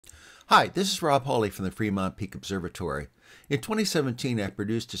Hi, this is Rob Hawley from the Fremont Peak Observatory. In 2017, I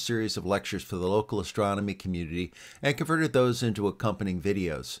produced a series of lectures for the local astronomy community and converted those into accompanying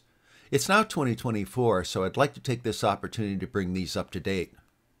videos. It's now 2024, so I'd like to take this opportunity to bring these up to date.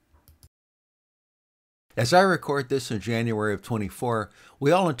 As I record this in January of 24,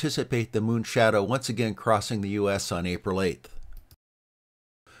 we all anticipate the moon shadow once again crossing the U.S. on April 8th.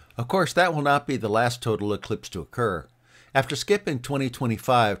 Of course, that will not be the last total eclipse to occur. After skipping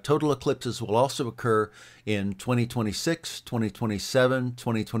 2025, total eclipses will also occur in 2026, 2027,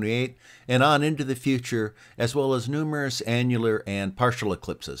 2028, and on into the future, as well as numerous annular and partial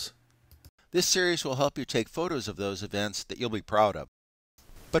eclipses. This series will help you take photos of those events that you'll be proud of.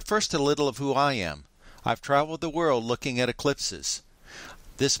 But first, a little of who I am. I've traveled the world looking at eclipses.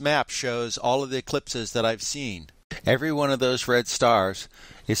 This map shows all of the eclipses that I've seen. Every one of those red stars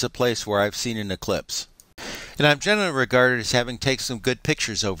is a place where I've seen an eclipse. And I'm generally regarded as having taken some good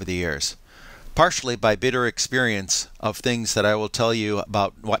pictures over the years, partially by bitter experience of things that I will tell you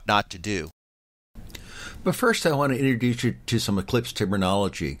about what not to do. But first I want to introduce you to some eclipse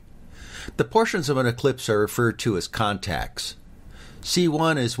terminology. The portions of an eclipse are referred to as contacts.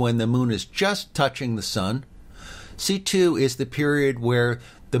 C1 is when the moon is just touching the sun. C2 is the period where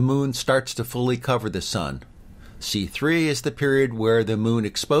the moon starts to fully cover the sun. C3 is the period where the moon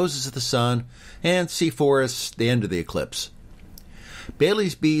exposes the sun, and C4 is the end of the eclipse.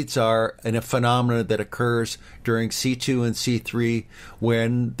 Baily's beads are a phenomenon that occurs during C2 and C3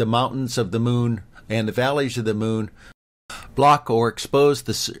 when the mountains of the moon and the valleys of the moon block or expose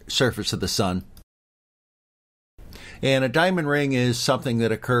the surface of the sun. And a diamond ring is something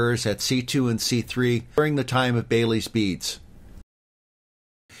that occurs at C2 and C3 during the time of Baily's beads.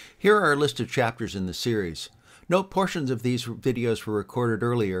 Here are a list of chapters in the series. Note portions of these videos were recorded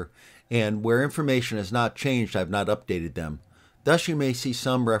earlier, and where information has not changed, I've not updated them. Thus, you may see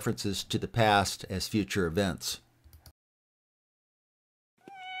some references to the past as future events.